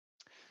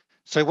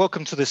So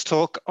welcome to this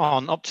talk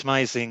on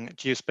optimizing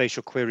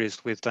geospatial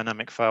queries with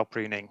dynamic file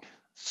pruning.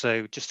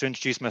 So just to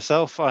introduce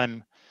myself,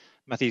 I'm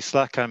Matthew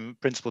Slack. I'm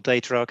Principal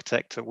Data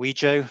Architect at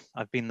Wejo.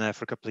 I've been there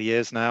for a couple of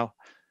years now.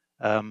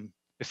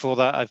 Before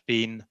that, I've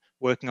been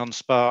working on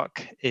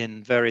Spark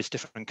in various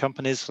different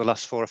companies for the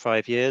last 4 or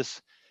 5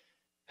 years,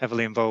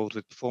 heavily involved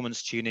with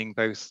performance tuning,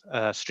 both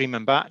stream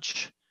and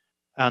batch.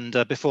 And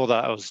before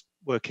that, I was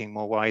working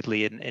more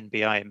widely in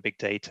BI and big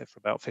data for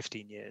about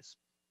 15 years.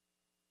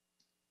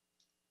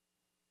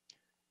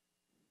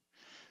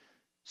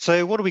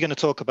 So what are we going to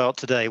talk about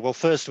today? Well,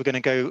 first we're going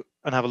to go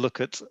and have a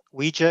look at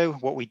Wejo,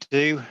 what we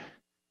do,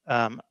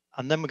 and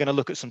then we're going to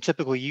look at some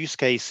typical use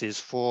cases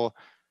for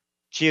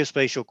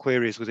geospatial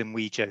queries within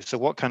Wejo. So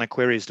what kind of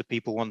queries do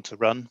people want to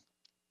run?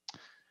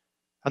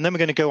 And then we're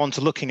going to go on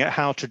to looking at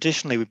how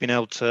traditionally we've been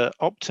able to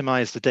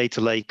optimize the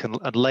data lake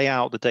and lay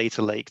out the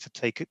data lake to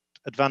take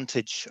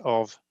advantage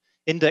of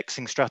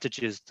indexing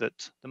strategies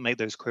that make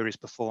those queries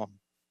perform.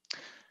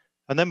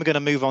 And then we're going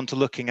to move on to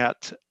looking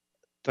at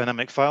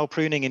dynamic file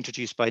pruning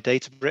introduced by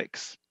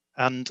Databricks,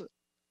 and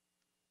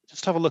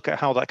just have a look at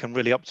how that can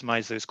really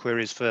optimize those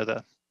queries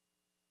further.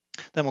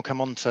 Then we'll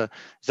come on to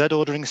Z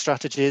ordering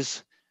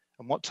strategies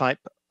and what type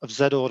of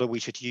Z order we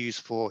should use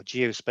for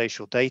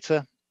geospatial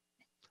data.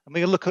 And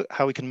we'll look at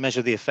how we can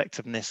measure the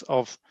effectiveness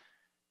of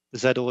the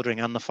Z ordering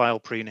and the file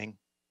pruning.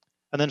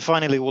 And then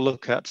finally, we'll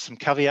look at some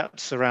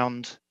caveats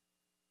around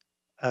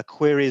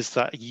queries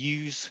that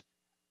use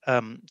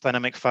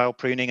dynamic file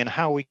pruning and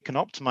how we can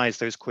optimize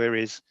those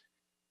queries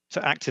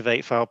to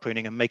activate file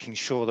pruning and making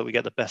sure that we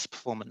get the best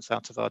performance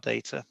out of our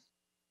data.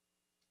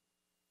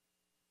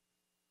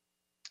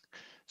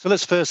 So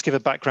let's first give a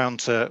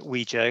background to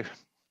Wejo.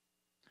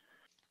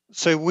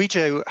 So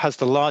Wejo has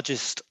the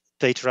largest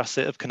data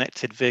asset of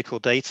connected vehicle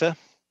data.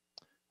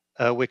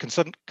 We're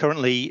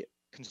currently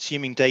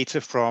consuming data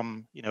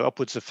from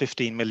upwards of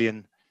 15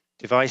 million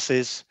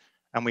devices,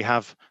 and we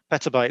have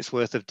petabytes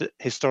worth of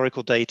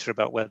historical data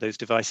about where those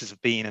devices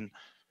have been.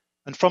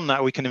 And from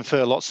that, we can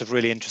infer lots of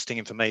really interesting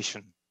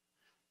information.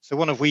 So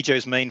one of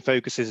Wejo's main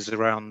focuses is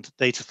around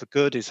data for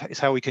good, is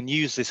how we can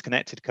use this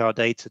connected car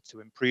data to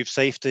improve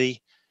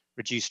safety,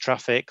 reduce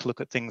traffic, look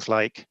at things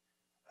like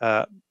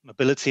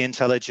mobility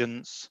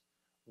intelligence,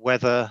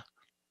 weather,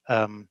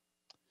 and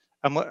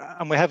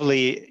we're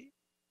heavily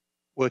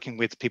working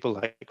with people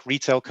like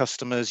retail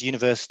customers,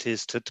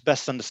 universities to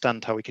best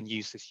understand how we can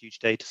use this huge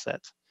data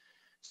set.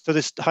 So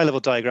this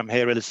high-level diagram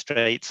here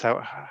illustrates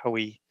how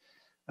we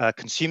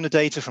consume the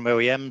data from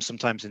OEMs,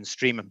 sometimes in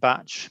stream and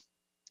batch.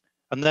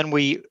 And then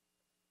we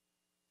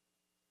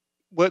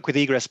work with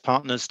egress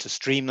partners to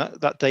stream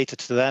that data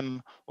to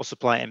them or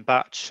supply it in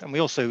batch. And we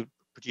also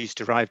produce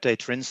derived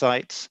data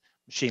insights,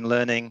 machine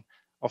learning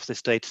off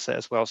this data set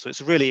as well. So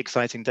it's a really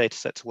exciting data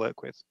set to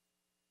work with.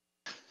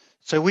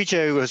 So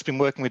Wejo has been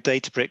working with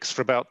Databricks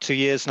for about 2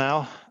 years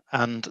now,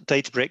 and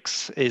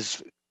Databricks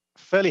is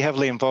fairly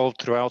heavily involved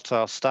throughout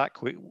our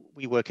stack.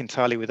 We work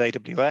entirely with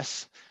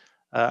AWS,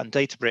 and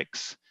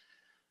Databricks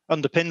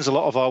underpins a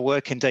lot of our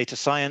work in data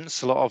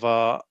science, a lot of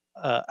our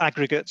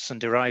aggregates and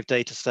derived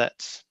data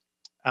sets.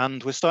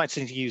 And we're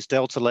starting to use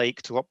Delta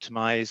Lake to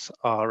optimize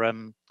our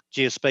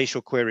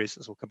geospatial queries,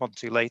 as we'll come on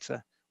to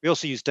later. We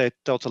also use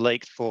Delta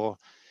Lake for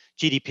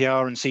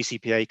GDPR and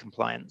CCPA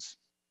compliance.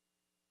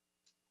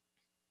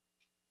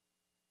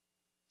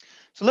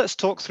 So let's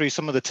talk through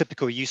some of the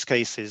typical use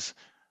cases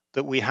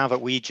that we have at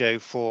Wejo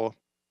for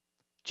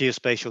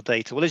geospatial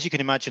data. Well, as you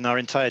can imagine, our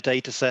entire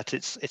data set,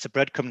 it's a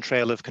breadcrumb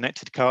trail of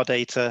connected car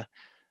data,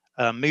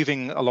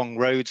 moving along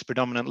roads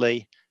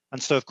predominantly.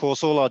 And so, of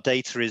course, all our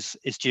data is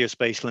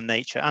geospatial in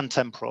nature and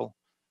temporal.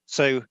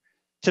 So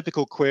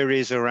typical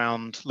queries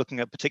around looking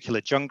at a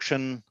particular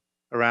junction,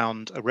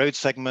 around a road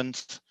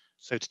segment.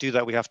 So to do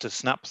that, we have to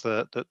snap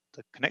the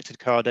connected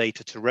car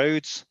data to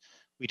roads.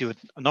 We do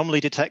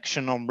anomaly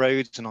detection on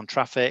roads and on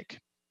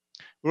traffic.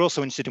 We're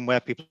also interested in where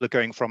people are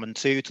going from and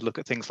to look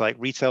at things like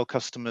retail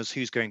customers,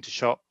 who's going to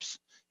shops,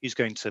 who's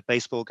going to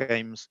baseball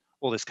games,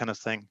 all this kind of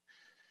thing.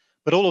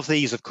 But all of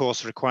these, of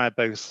course, require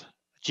both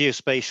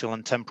geospatial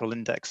and temporal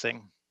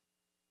indexing.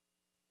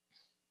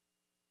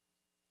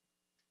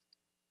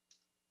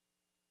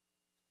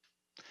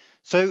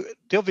 So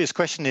the obvious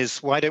question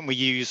is, why don't we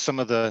use some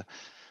of the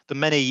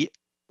many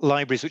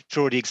libraries which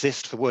already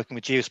exist for working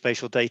with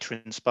geospatial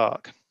data in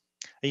Spark?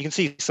 And you can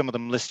see some of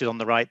them listed on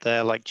the right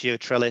there, like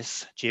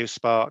GeoTrellis,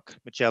 GeoSpark,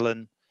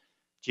 Magellan,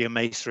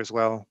 GeoMesa as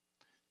well.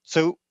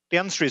 So the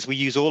answer is we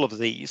use all of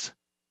these,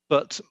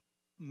 but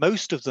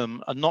most of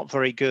them are not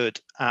very good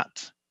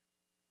at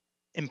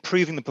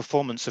improving the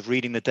performance of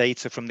reading the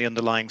data from the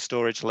underlying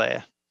storage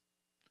layer.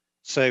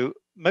 So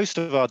most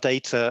of our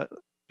data,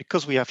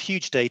 because we have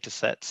huge data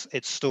sets,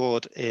 it's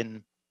stored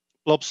in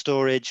blob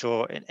storage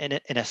or in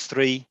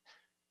S3.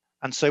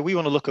 And so we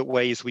want to look at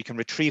ways we can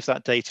retrieve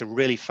that data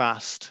really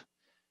fast.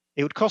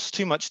 It would cost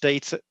too much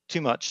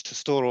to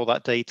store all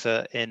that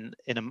data in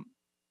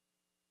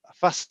a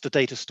faster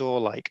data store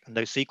like a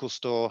NoSQL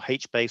store,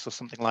 HBase or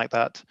something like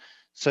that.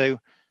 So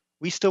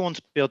we still want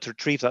to be able to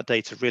retrieve that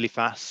data really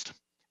fast.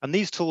 And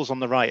these tools on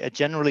the right are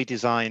generally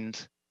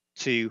designed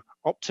to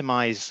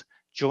optimize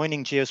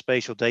joining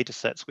geospatial data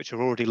sets which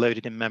are already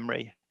loaded in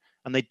memory.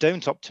 And they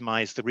don't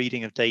optimize the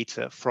reading of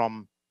data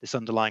from this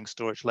underlying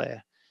storage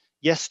layer.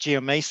 Yes,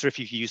 GeoMesa, if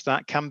you've used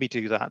that, can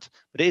do that,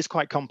 but it is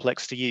quite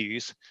complex to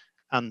use,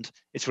 and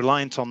it's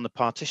reliant on the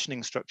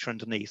partitioning structure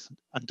underneath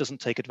and doesn't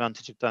take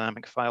advantage of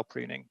dynamic file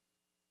pruning.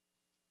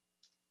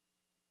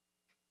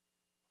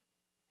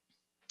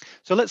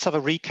 So let's have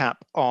a recap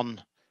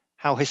on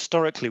how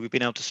historically we've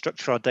been able to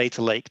structure our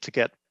data lake to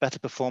get better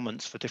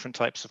performance for different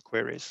types of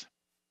queries.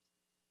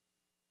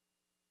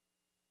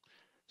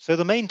 So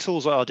the main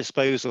tools at our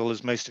disposal,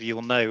 as most of you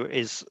will know,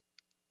 is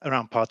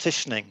around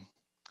partitioning.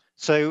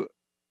 So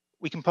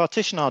we can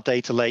partition our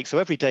data lake. So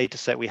every data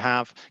set we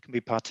have can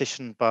be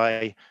partitioned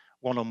by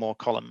one or more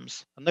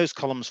columns, and those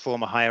columns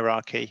form a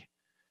hierarchy.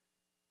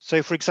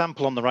 So for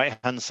example, on the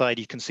right-hand side,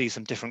 you can see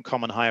some different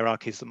common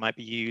hierarchies that might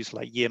be used,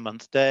 like year,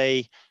 month,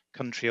 day,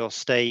 country or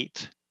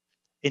state,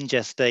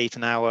 ingest date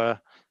and hour,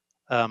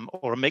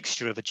 or a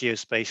mixture of a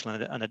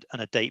geospatial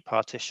and a date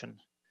partition.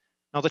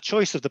 Now, the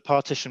choice of the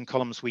partition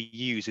columns we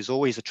use is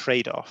always a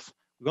trade-off.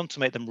 We want to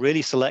make them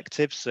really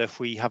selective, so if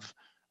we have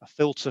a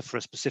filter for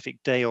a specific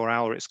day or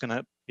hour, it's going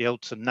to be able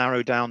to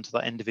narrow down to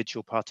that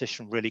individual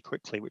partition really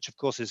quickly, which of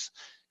course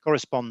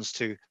corresponds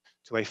to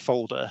a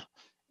folder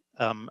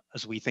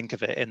as we think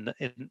of it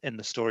in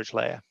the storage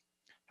layer.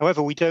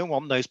 However, we don't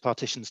want those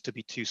partitions to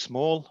be too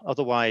small,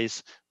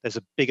 otherwise there's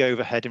a big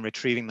overhead in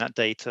retrieving that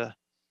data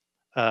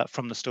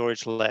from the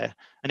storage layer.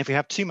 And if we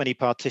have too many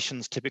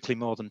partitions, typically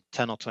more than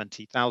 10 or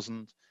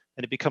 20,000,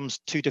 then it becomes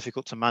too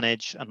difficult to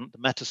manage, and the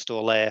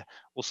metastore layer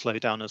will slow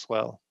down as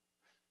well.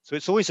 So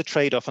it's always a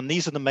trade-off, and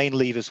these are the main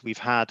levers we've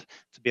had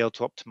to be able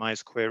to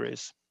optimize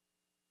queries.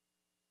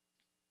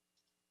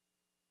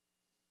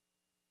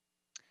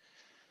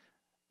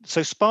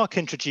 So Spark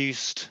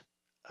introduced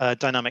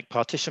dynamic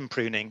partition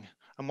pruning.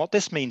 And what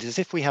this means is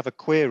if we have a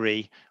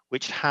query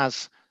which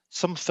has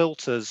some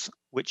filters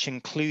which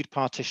include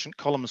partition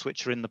columns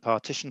which are in the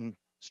partition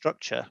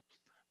structure,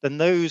 then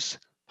those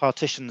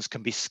partitions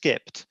can be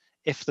skipped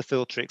if the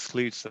filter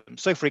excludes them.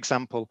 So for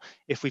example,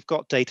 if we've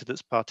got data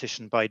that's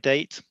partitioned by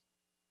date,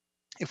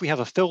 if we have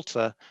a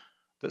filter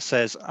that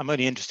says, I'm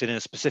only interested in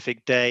a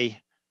specific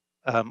day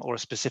or a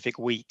specific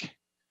week,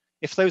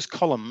 if those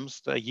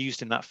columns that are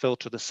used in that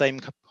filter are the same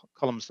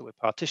columns that we're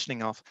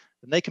partitioning off,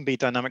 then they can be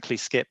dynamically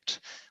skipped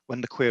when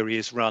the query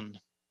is run.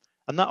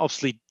 And that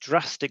obviously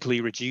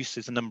drastically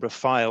reduces the number of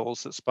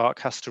files that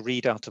Spark has to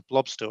read out of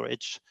blob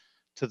storage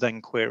to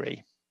then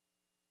query.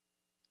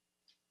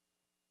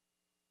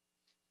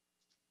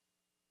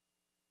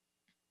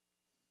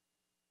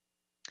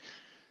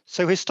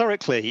 So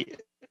historically,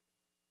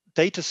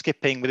 data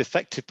skipping with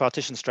effective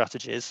partition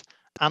strategies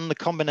and the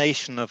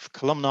combination of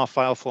columnar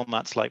file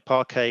formats like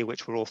Parquet,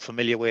 which we're all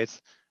familiar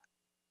with,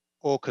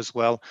 Orc as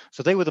well.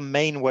 So they were the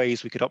main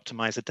ways we could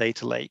optimize a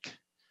data lake.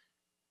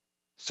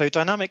 So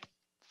dynamic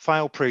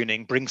file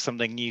pruning brings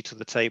something new to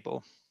the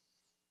table.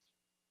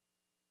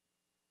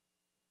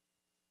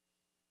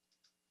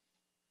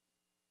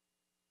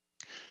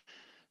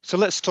 So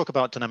let's talk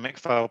about dynamic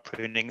file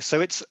pruning.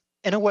 So it's,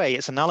 in a way,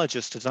 it's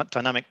analogous to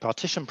dynamic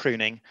partition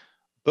pruning,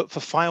 but for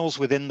files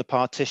within the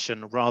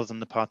partition rather than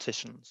the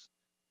partitions.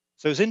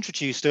 So it was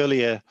introduced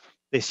earlier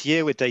this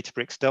year with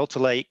Databricks Delta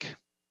Lake.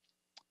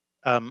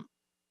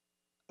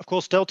 Of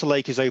course, Delta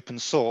Lake is open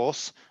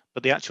source,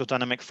 but the actual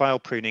dynamic file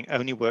pruning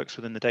only works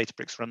within the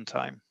Databricks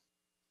runtime.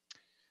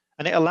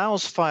 And it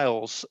allows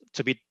files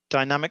to be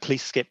dynamically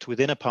skipped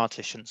within a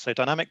partition. So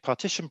dynamic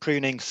partition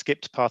pruning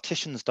skipped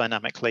partitions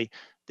dynamically.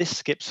 This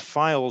skips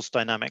files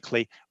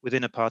dynamically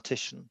within a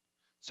partition.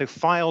 So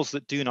files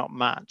that do not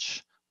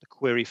match the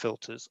query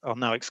filters are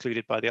now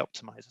excluded by the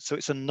optimizer. So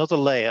it's another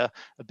layer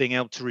of being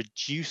able to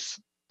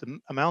reduce the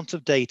amount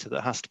of data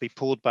that has to be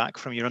pulled back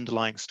from your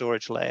underlying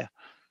storage layer.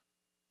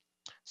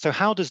 So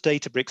how does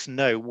Databricks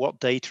know what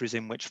data is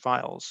in which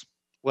files?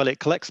 Well, it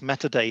collects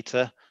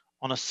metadata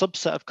on a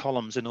subset of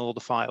columns in all the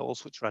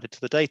files which are added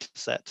to the data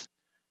set.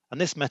 And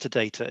this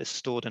metadata is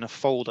stored in a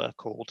folder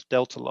called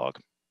Delta log.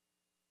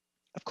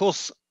 Of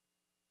course,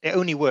 it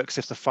only works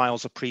if the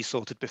files are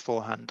pre-sorted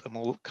beforehand, and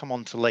we'll come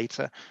on to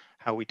later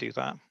how we do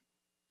that.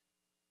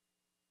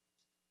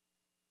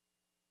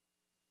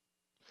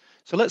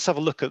 So let's have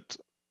a look at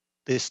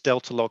this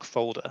Delta log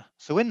folder.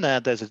 So in there,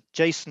 there's a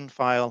JSON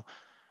file,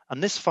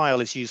 and this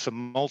file is used for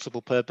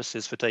multiple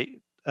purposes for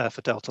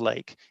Delta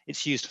Lake.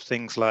 It's used for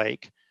things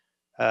like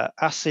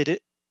ACID,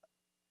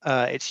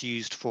 it's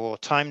used for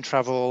time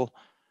travel,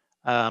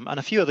 and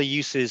a few other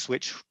uses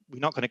which we're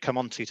not going to come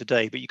on to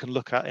today, but you can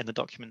look at in the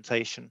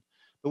documentation.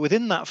 But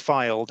within that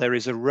file, there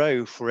is a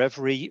row for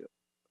every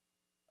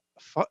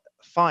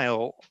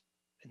file,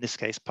 in this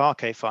case,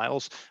 Parquet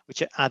files,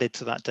 which are added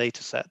to that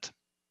data set.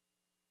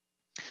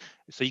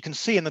 So you can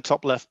see in the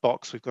top left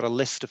box, we've got a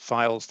list of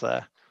files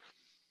there.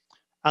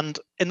 And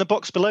in the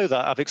box below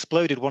that, I've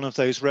exploded one of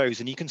those rows,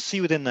 and you can see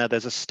within there,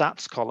 there's a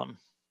stats column.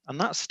 And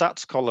that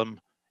stats column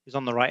is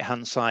on the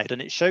right-hand side,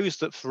 and it shows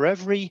that for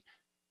every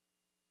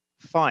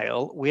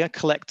file, we are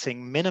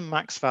collecting min and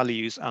max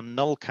values and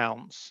null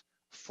counts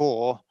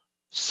for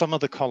some of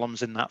the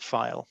columns in that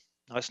file.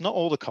 Now, it's not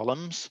all the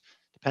columns,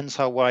 depends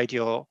how wide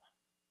your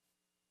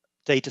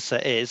data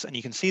set is, and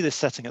you can see this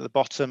setting at the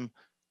bottom,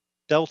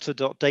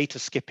 delta.data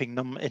skipping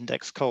num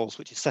index calls,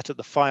 which is set at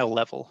the file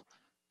level,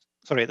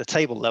 sorry, at the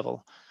table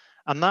level,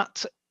 and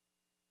that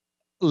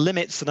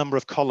limits the number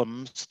of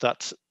columns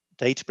that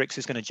Databricks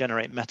is going to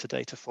generate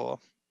metadata for.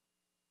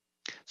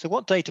 So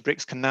what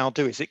Databricks can now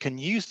do is it can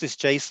use this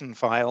JSON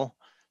file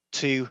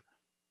to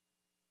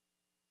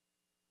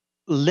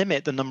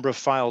limit the number of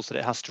files that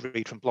it has to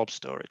read from blob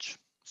storage.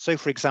 So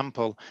for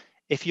example,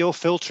 if you're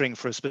filtering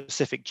for a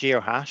specific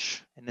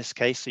geohash, in this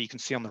case, so you can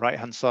see on the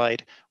right-hand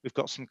side, we've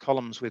got some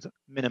columns with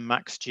min and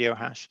max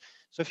geohash.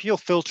 So if you're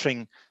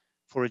filtering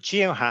for a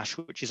geohash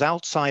which is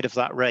outside of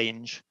that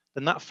range,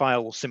 then that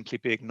file will simply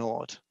be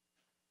ignored.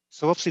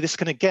 So obviously this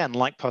can, again,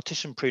 like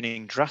partition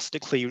pruning,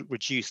 drastically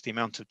reduce the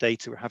amount of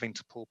data we're having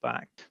to pull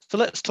back. So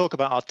let's talk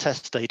about our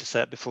test data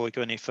set before we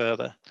go any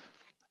further.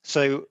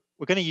 So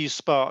we're going to use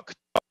Spark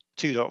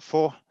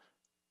 2.4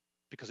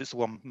 because it's the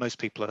one most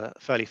people are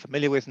fairly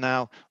familiar with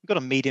now. We've got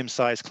a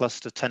medium-sized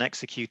cluster, 10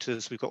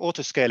 executors. We've got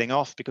auto-scaling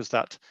off because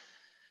that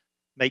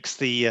makes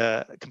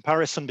the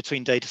comparison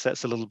between data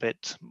sets a little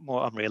bit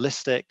more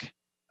unrealistic.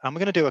 And we're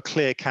going to do a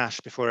clear cache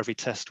before every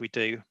test we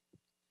do.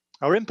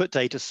 Our input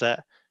data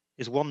set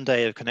is 1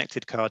 day of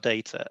connected car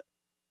data.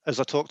 As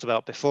I talked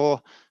about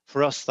before,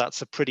 for us,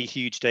 that's a pretty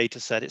huge data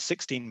set. It's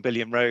 16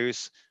 billion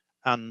rows,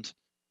 and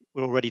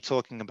we're already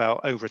talking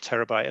about over 1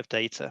 terabyte of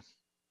data.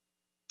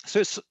 So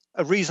it's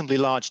a reasonably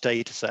large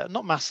data set,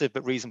 not massive,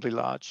 but reasonably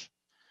large.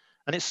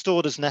 And it's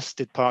stored as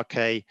nested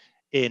Parquet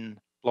in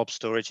blob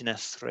storage in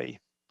S3.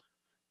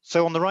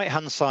 So on the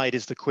right-hand side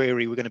is the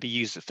query we're going to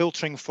be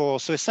filtering for.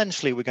 So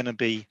essentially, we're going to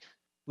be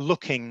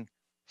looking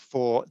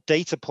for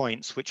data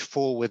points which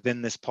fall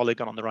within this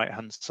polygon on the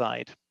right-hand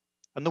side.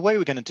 And the way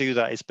we're going to do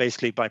that is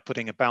basically by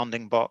putting a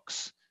bounding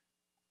box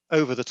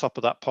over the top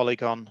of that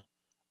polygon.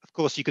 Of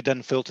course, you could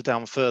then filter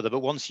down further, but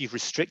once you've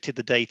restricted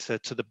the data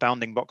to the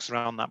bounding box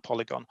around that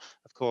polygon,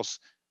 of course,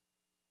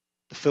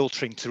 the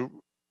filtering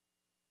to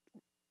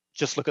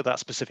just look at that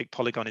specific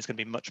polygon is going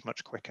to be much,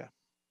 much quicker.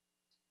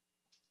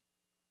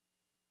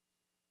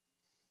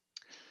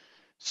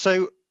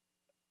 So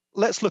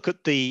let's look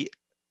at the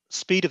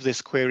speed of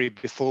this query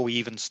before we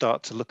even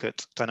start to look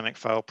at dynamic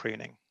file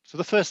pruning. So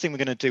the first thing we're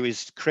going to do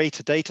is create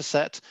a data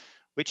set,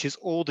 which is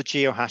all the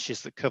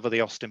geohashes that cover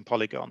the Austin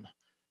polygon.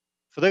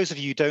 For those of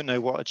you who don't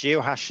know what a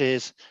geohash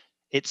is,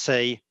 it's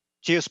a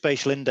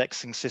geospatial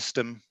indexing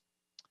system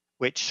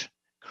which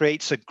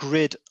creates a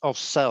grid of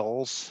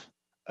cells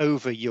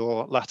over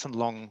your lat and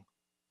long.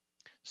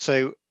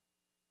 So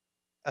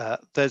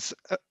there's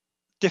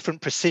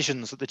different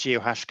precisions that the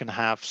geohash can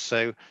have.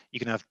 So you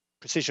can have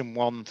precision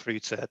 1 through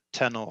to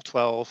 10 or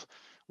 12.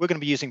 We're going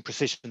to be using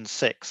precision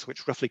 6,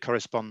 which roughly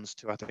corresponds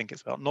to, I think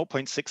it's about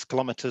 0.6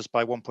 kilometers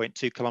by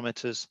 1.2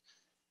 kilometers.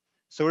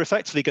 So we're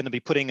effectively going to be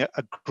putting a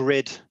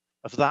grid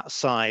of that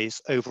size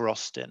over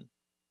Austin.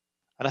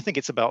 And I think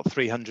it's about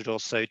 300 or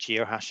so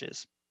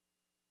geohashes.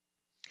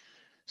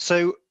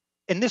 So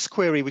in this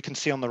query, we can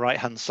see on the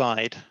right-hand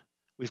side,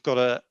 we've got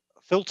a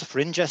filter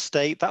for ingest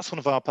state. That's one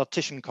of our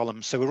partition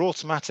columns. So we're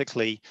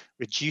automatically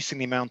reducing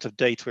the amount of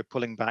data we're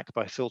pulling back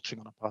by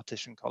filtering on a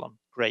partition column.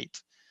 Great.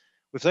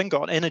 We've then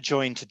got an inner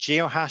join to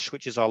geohash,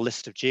 which is our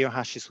list of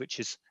geohashes, which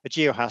is a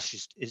geohash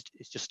is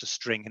just a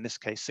string, in this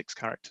case, 6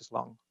 characters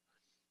long.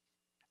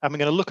 And we're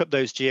going to look at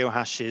those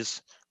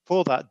geohashes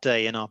for that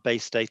day in our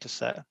base data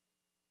set.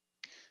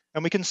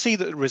 And we can see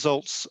that the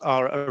results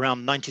are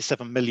around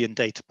 97 million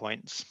data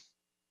points.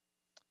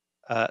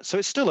 So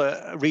it's still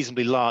a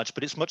reasonably large,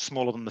 but it's much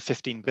smaller than the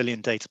 15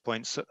 billion data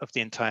points of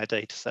the entire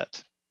data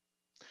set.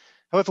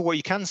 However, what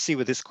you can see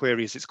with this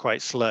query is it's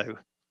quite slow.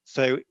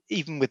 So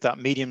even with that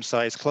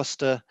medium-sized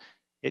cluster,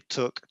 it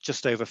took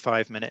just over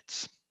 5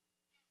 minutes.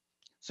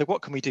 So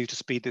what can we do to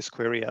speed this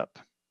query up?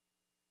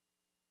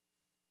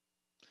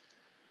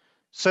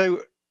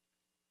 So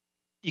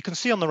you can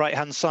see on the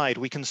right-hand side,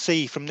 we can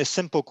see from this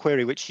simple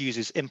query, which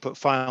uses input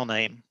file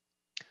name,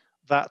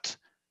 that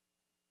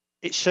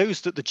it shows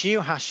that the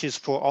geohashes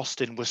for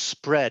Austin were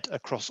spread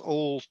across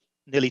all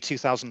nearly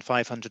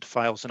 2,500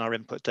 files in our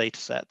input data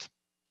set.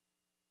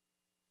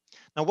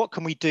 Now, what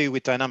can we do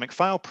with dynamic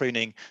file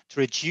pruning to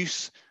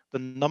reduce the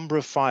number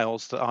of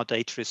files that our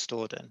data is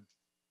stored in?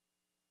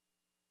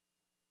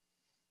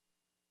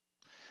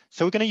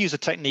 So we're going to use a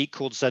technique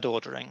called Z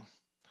ordering.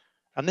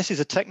 And this is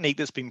a technique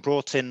that's been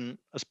brought in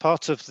as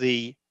part of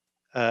the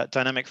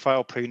dynamic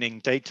file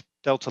pruning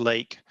Delta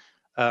Lake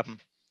in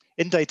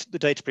the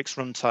Databricks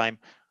runtime,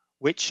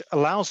 which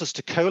allows us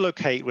to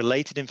co-locate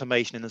related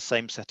information in the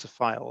same set of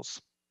files.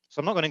 So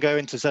I'm not going to go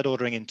into Z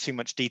ordering in too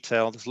much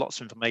detail. There's lots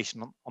of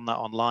information on that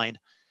online.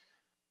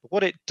 But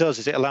what it does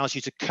is it allows you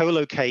to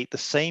co-locate the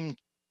same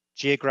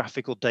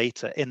geographical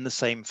data in the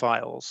same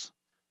files.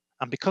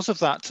 And because of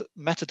that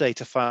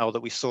metadata file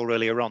that we saw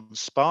earlier on,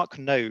 Spark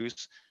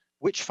knows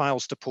which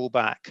files to pull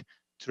back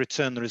to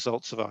return the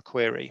results of our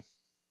query.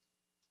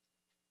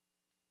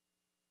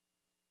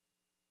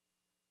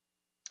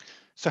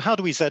 So how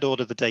do we Z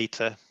order the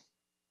data?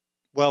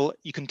 Well,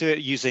 you can do it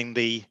using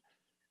the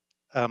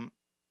SQL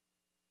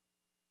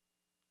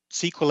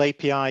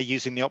API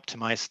using the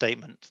optimize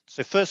statement.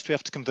 So first we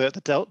have to convert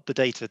the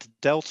data to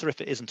Delta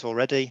if it isn't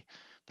already.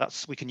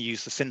 We can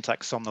use the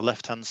syntax on the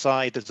left-hand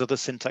side. There's other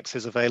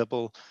syntaxes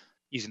available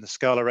using the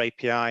Scala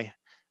API.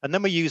 And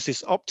then we use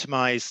this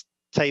optimize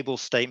table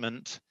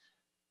statement.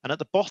 And at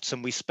the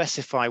bottom, we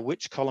specify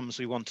which columns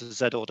we want to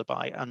Z order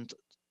by. And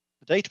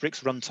the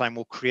Databricks runtime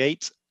will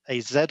create a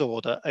Z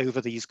order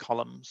over these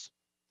columns.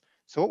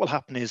 So what will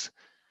happen is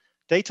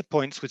data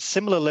points with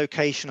similar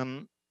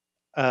location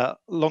and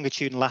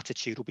longitude and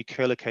latitude will be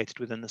co-located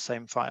within the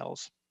same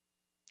files.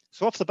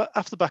 So off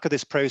the back of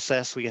this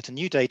process, we get a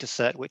new data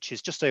set, which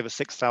is just over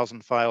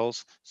 6,000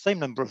 files, same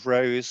number of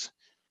rows,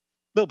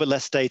 a little bit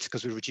less data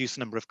because we reduced the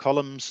number of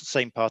columns,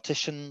 same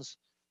partitions.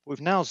 We've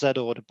now Z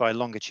ordered by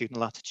longitude and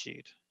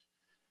latitude.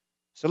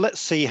 So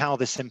let's see how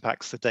this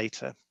impacts the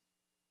data.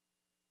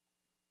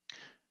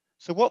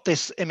 So what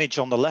this image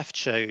on the left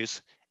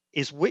shows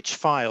is which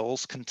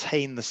files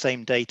contain the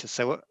same data.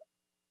 So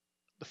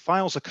the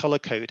files are color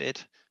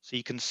coded. So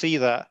you can see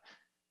that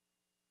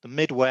the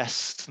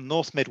Midwest, the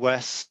North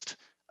Midwest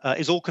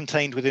is all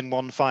contained within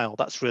one file.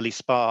 That's really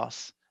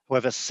sparse.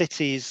 However,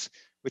 cities,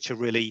 which are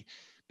really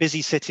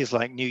busy cities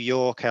like New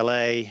York,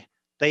 LA,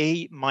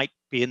 they might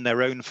be in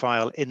their own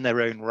file in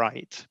their own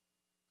right.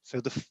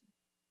 So the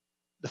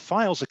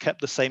files are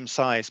kept the same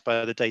size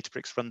by the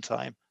Databricks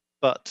runtime,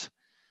 but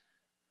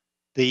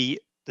the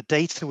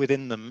data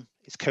within them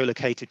is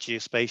co-located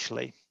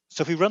geospatially.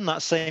 So if we run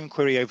that same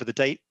query over the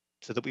data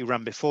that we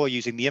ran before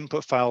using the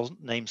input file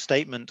name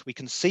statement, we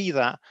can see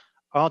that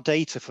our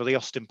data for the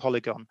Austin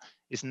polygon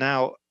is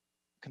now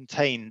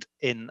contained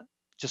in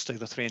just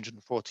over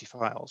 340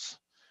 files.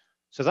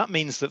 So that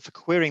means that for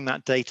querying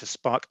that data,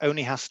 Spark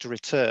only has to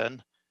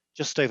return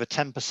just over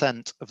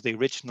 10% of the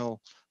original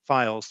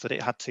files that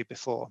it had to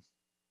before.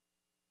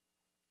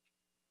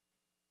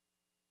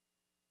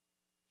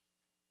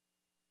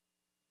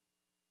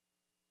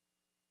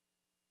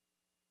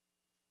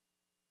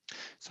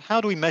 So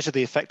how do we measure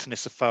the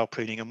effectiveness of file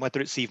pruning and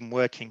whether it's even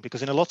working?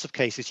 Because in a lot of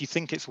cases, you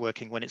think it's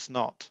working when it's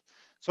not.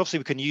 So obviously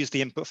we can use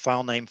the input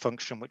file name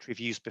function, which we've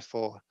used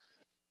before.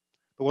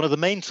 But one of the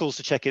main tools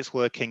to check it's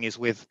working is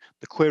with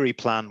the query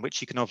plan, which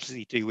you can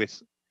obviously do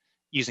with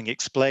using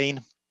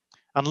explain.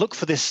 And look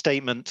for this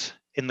statement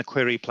in the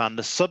query plan,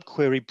 the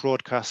subquery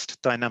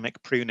broadcast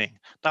dynamic pruning.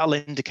 That'll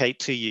indicate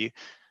to you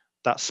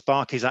that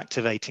Spark is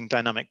activating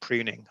dynamic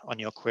pruning on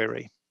your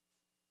query.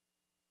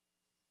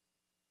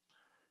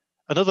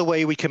 Another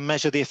way we can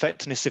measure the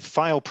effectiveness of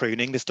file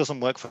pruning, this doesn't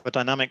work for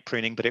dynamic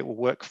pruning, but it will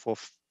work for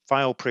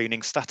file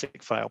pruning,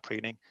 static file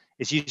pruning,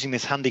 is using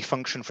this handy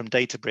function from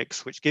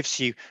Databricks, which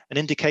gives you an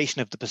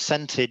indication of the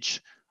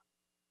percentage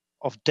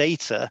of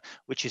data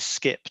which is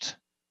skipped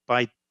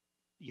by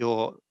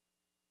your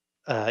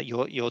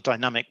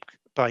dynamic,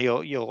 by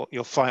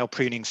your file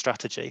pruning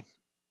strategy.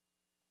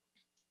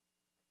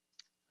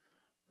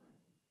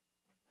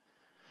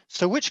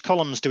 So which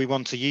columns do we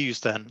want to use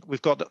then?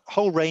 We've got a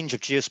whole range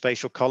of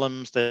geospatial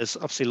columns. There's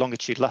obviously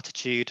longitude,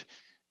 latitude,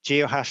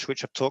 geohash,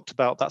 which I've talked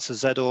about. That's a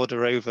Z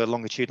order over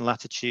longitude and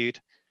latitude,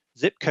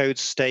 zip code,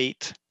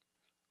 state.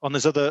 And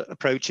there's other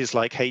approaches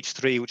like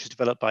H3, which is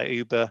developed by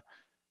Uber,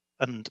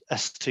 and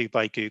S2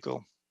 by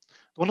Google.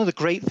 One of the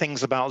great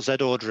things about Z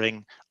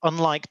ordering,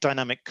 unlike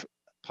dynamic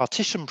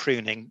partition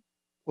pruning,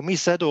 when we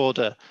Z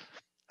order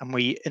and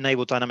we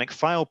enable dynamic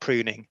file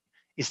pruning,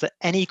 is that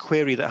any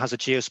query that has a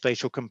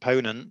geospatial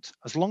component,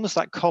 as long as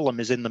that column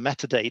is in the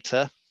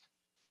metadata,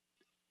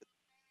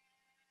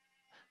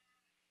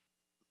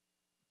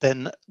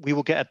 then we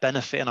will get a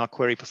benefit in our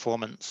query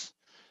performance.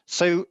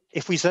 So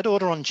if we Z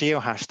order on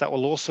geohash, that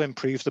will also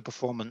improve the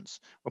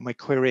performance when we're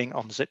querying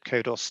on zip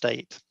code or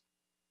state.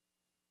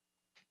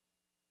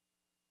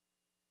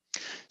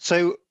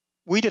 So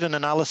we did an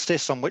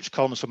analysis on which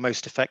columns were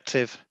most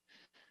effective.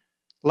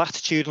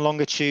 Latitude and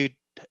longitude,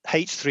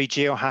 H3,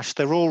 geohash,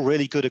 they're all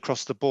really good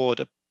across the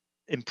board,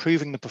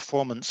 improving the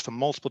performance for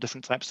multiple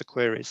different types of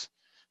queries.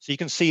 So you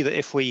can see that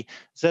if we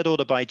Z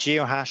order by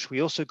geohash,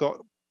 we also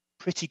got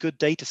pretty good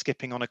data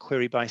skipping on a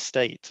query by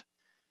state.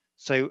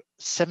 So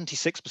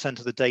 76%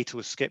 of the data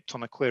was skipped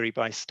on a query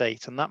by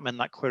state, and that meant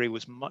that query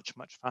was much,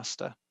 much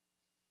faster.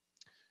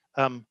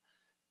 In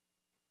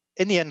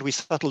the end, we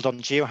settled on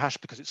geohash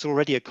because it's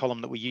already a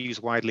column that we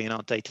use widely in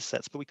our data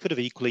sets, but we could have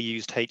equally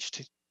used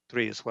H3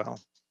 as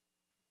well.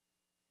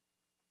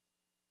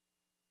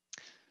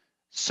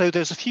 So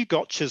there's a few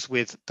gotchas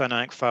with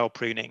dynamic file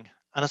pruning.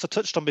 And as I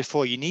touched on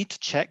before, you need to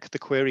check the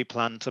query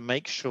plan to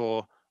make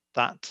sure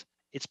that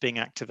it's being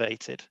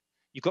activated.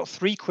 You've got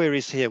 3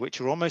 queries here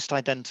which are almost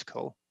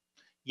identical,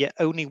 yet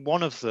only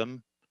one of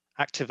them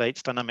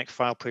activates dynamic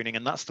file pruning,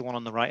 and that's the one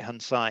on the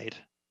right-hand side.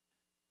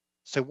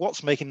 So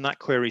what's making that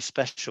query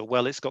special?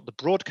 Well, it's got the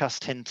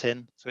broadcast hint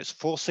in, so it's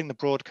forcing the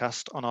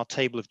broadcast on our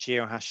table of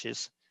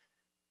geohashes.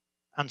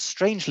 And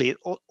strangely, it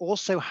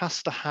also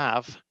has to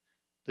have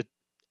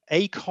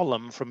a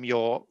column from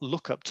your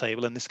lookup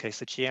table, in this case,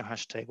 the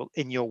geohash table,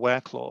 in your where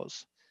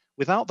clause,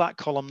 Without that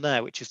column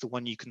there, which is the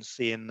one you can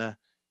see in the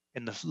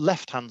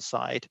left-hand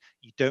side,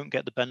 you don't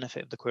get the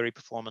benefit of the query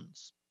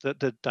performance,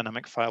 the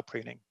dynamic file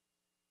pruning.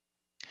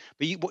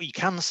 But what you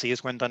can see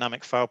is when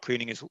dynamic file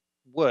pruning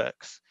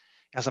works,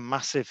 it has a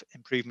massive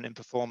improvement in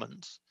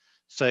performance.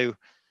 So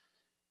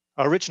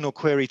our original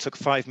query took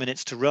 5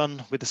 minutes to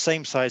run. With the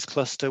same size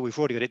cluster, we've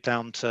already got it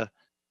down to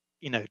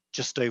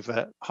just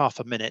over half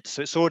a minute.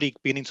 So it's already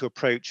beginning to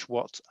approach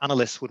what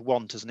analysts would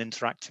want as an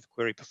interactive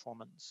query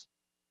performance.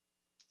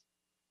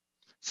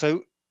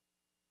 So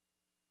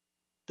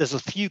there's a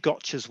few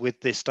gotchas with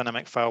this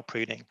dynamic file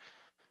pruning.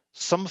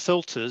 Some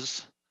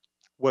filters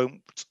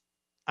won't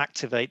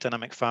activate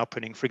dynamic file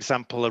pruning, for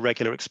example, a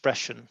regular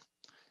expression.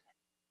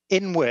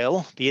 In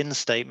will, the in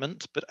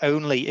statement, but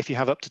only if you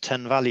have up to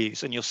 10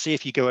 values. And you'll see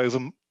if you go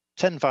over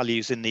 10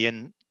 values in the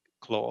in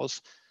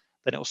clause,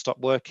 then it will stop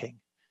working.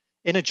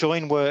 Inner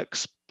join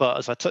works, but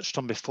as I touched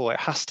on before, it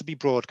has to be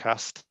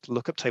broadcast. The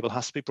lookup table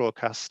has to be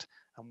broadcast,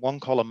 and one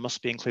column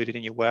must be included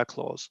in your where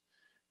clause.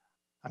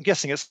 I'm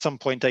guessing at some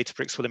point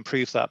Databricks will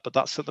improve that, but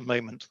that's at the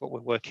moment what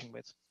we're working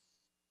with.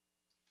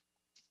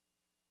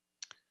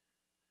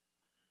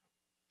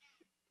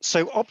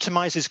 So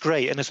Optimize is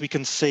great, and as we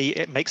can see,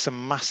 it makes a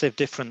massive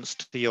difference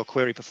to your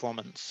query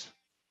performance.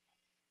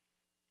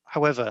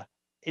 However,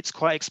 it's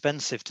quite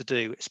expensive to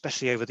do,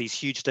 especially over these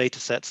huge data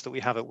sets that we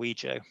have at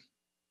Wejo.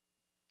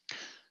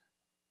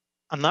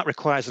 And that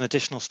requires an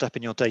additional step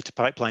in your data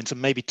pipelines,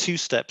 and maybe 2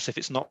 steps if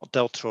it's not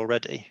Delta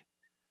already.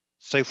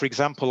 So for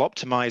example,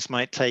 Optimize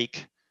might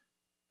take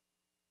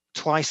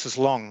twice as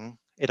long,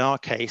 in our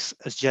case,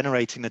 as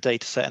generating the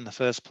data set in the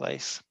first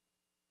place.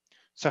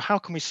 So how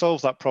can we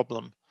solve that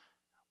problem?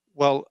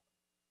 Well,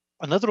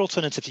 another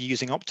alternative to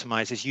using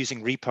Optimize is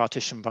using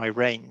repartition by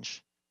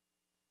range.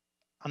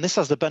 And this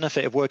has the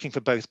benefit of working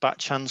for both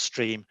batch and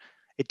stream.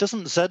 It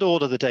doesn't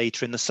Z-order the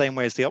data in the same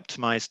way as the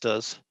Optimize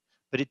does,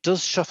 but it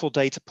does shuffle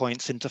data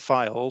points into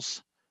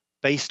files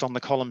based on the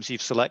columns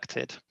you've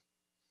selected.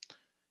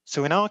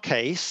 So in our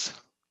case,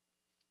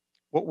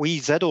 what we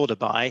Z-order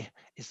by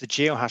is the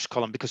geohash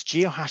column, because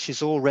geohash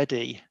is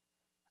already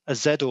a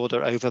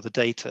Z-order over the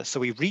data. So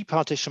we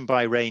repartition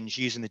by range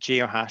using the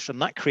geohash,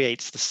 and that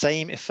creates the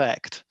same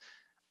effect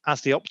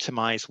as the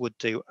Optimize would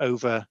do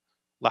over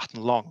lat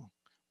and long,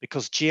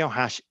 because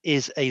geohash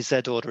is a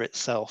Z-order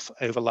itself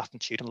over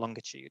latitude and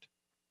longitude.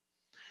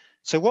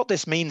 So what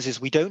this means is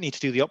we don't need to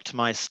do the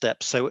Optimize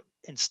step. So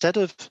instead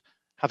of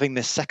having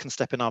this second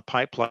step in our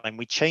pipeline,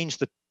 we change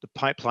the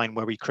pipeline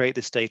where we create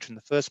this data in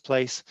the first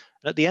place.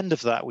 And at the end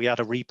of that, we add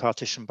a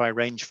repartition by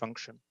range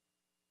function.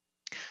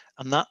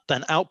 And that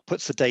then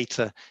outputs the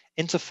data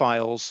into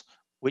files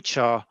which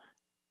are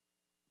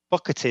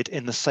bucketed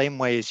in the same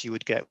way as you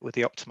would get with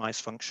the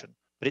Optimize function,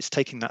 but it's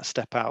taking that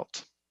step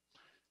out.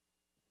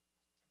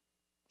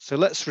 So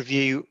let's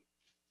review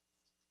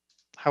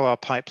how our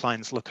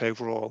pipelines look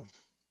overall.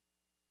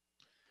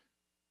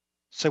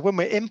 So when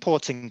we're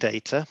importing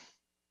data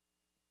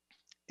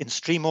in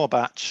stream or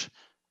batch,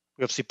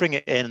 we obviously bring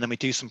it in and then we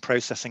do some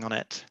processing on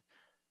it.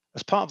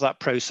 As part of that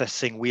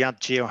processing, we add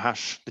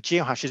geohash. The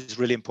geohash is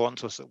really important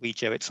to us at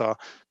Wejo. It's our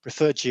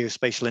preferred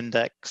geospatial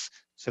index.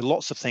 So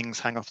lots of things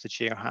hang off the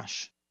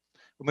geohash.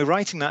 When we're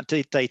writing that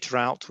data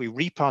out, we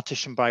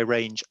repartition by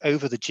range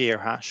over the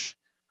geohash.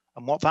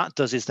 And what that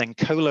does is then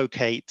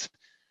co-locate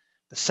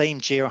the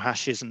same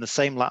geohashes and the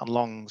same lat and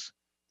longs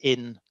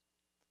in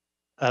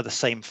the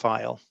same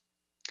file.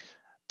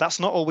 That's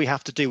not all we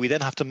have to do. We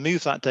then have to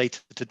move that data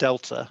to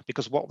Delta,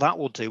 because what that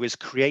will do is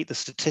create the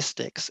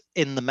statistics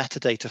in the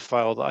metadata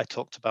file that I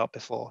talked about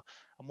before.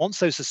 And once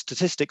those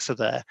statistics are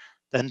there,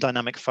 then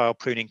dynamic file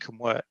pruning can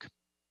work.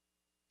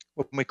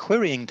 When we're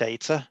querying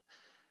data,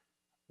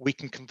 we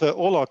can convert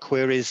all our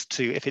queries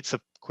to, if it's a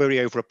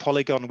query over a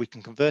polygon, we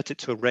can convert it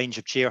to a range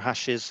of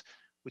geohashes.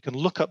 We can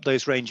look up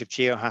those range of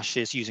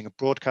geohashes using a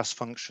broadcast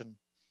function.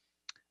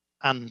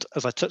 And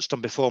as I touched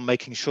on before,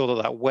 making sure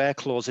that that where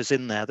clause is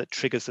in there that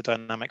triggers the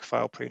dynamic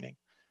file pruning.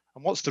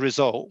 And what's the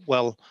result?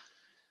 Well,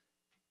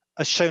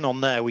 as shown on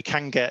there, we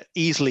can get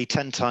easily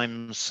 10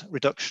 times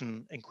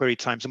reduction in query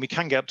times, and we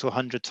can get up to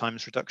 100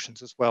 times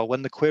reductions as well.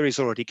 When the query is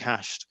already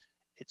cached,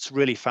 it's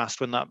really fast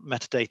when that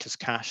metadata is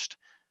cached.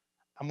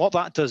 And what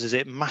that does is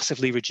it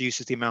massively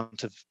reduces the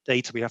amount of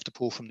data we have to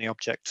pull from the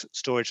object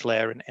storage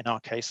layer, in our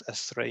case,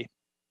 S3.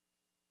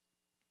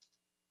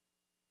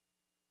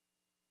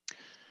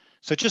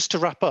 So just to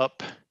wrap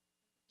up,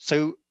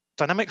 so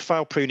dynamic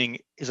file pruning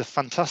is a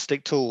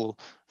fantastic tool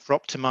for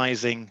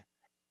optimizing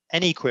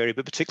any query,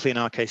 but particularly in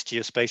our case,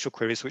 geospatial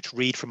queries, which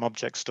read from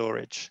object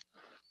storage.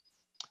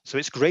 So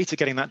it's great at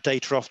getting that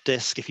data off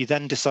disk. If you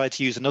then decide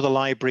to use another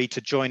library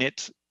to join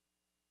it,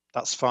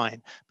 that's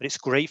fine. But it's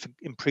great for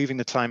improving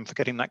the time for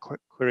getting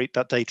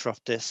that data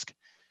off disk.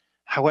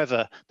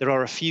 However, there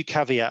are a few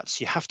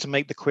caveats. You have to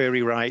make the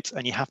query right,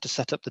 and you have to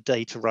set up the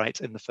data right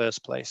in the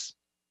first place.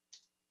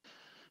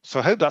 So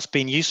I hope that's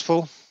been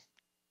useful.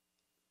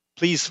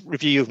 Please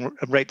review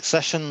and rate the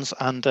sessions,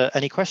 and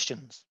any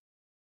questions.